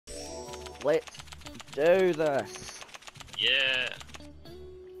Let's do this. Yeah.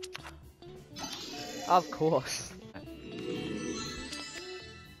 Of course.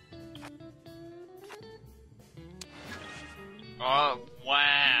 Oh,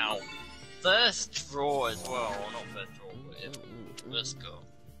 wow. First draw as well. Not first draw, but yeah. Let's go.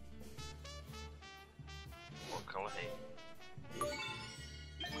 What colour he?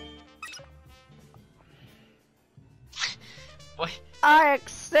 Wait, I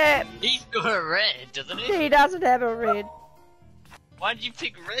accept. he's got a red, doesn't he? He doesn't have a red. Why did you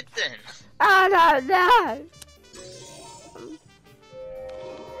pick red then? I don't know.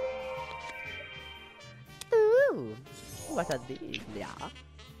 Ooh, what a deal, yeah.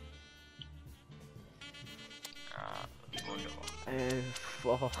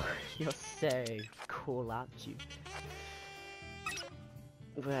 Wonderful. Oh, you're so cool, aren't you?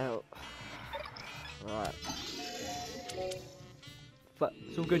 Well, right. But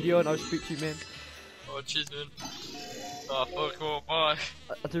it's all good, Ewan. I respect you, man. Oh, cheers, man. Oh, fuck off, bye.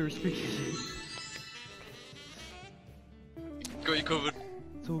 I do respect you. Got you covered.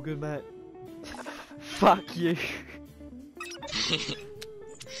 It's all good, mate. Fuck you.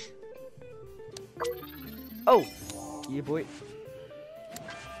 Oh, yeah, boy.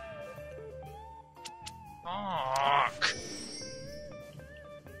 Fuck.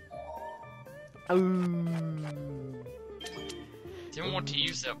 Oh. Didn't want to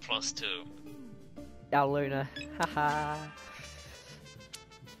use that +2. Our Luna. Haha.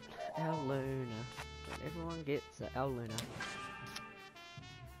 Our Luna. Everyone gets it. Our Luna.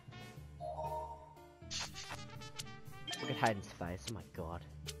 Look at Hayden's face. Oh my god.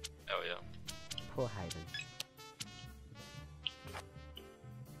 Oh yeah. Poor Hayden.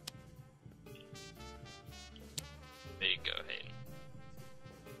 There you go, Hayden.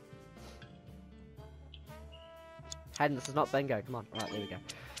 Hayden, this is not bingo. Come on. Right, there we go.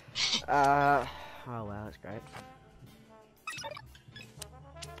 Oh wow, that's great.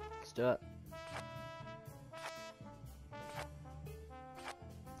 Let's do it.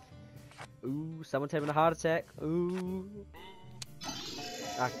 Ooh, someone's having a heart attack. Ooh.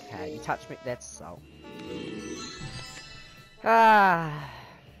 Okay, you touched me. That's so. Ah.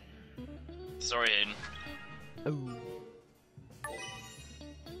 Sorry, Hayden. Ooh.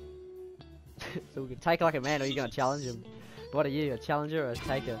 So we can take it like a man, or are you gonna challenge him? What are you, a challenger or a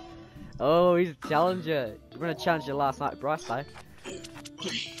taker? Oh, he's a challenger. We're gonna challenge you last night, Bryce, though.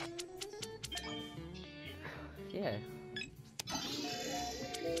 Yeah.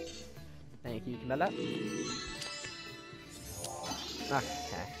 Thank you, Camilla.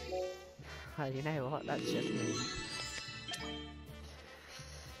 Okay. Oh, you know what? That's just me.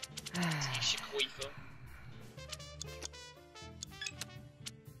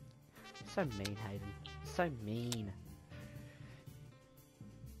 So mean, Hayden. So mean.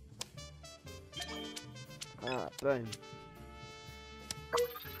 Alright, boom.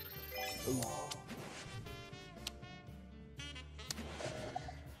 Ooh.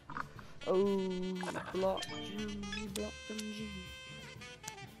 Oh, block G, block them G.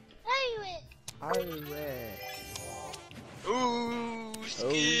 Highway. Ooh,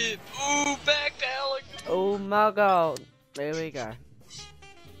 skip. Ooh, back to Alex. Oh my god. There we go.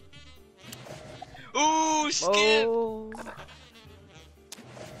 Ooh, skip. Oh.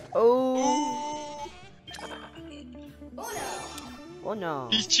 Oh. Oh no.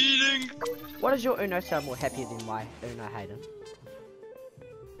 He's cheating. Why does your Uno sound more happier than my Uno, Hayden?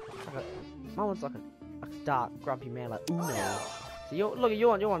 My one's like a dark, grumpy man like Uno. So look at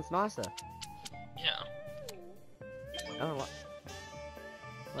your one's nicer. Yeah. I don't like.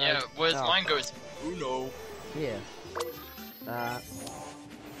 Yeah, whereas oh. mine goes Uno. Yeah.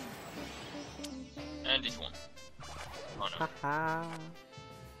 And this one. Oh no. Haha.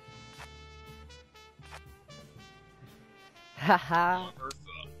 Haha.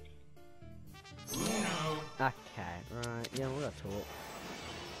 Okay, right. Yeah, we gotta talk.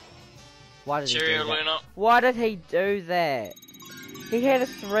 Why did Cheerio, he do that? Luna. Why did he do that? He had a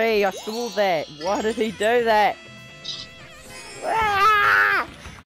 3. I saw that. Why did he do that? Ah!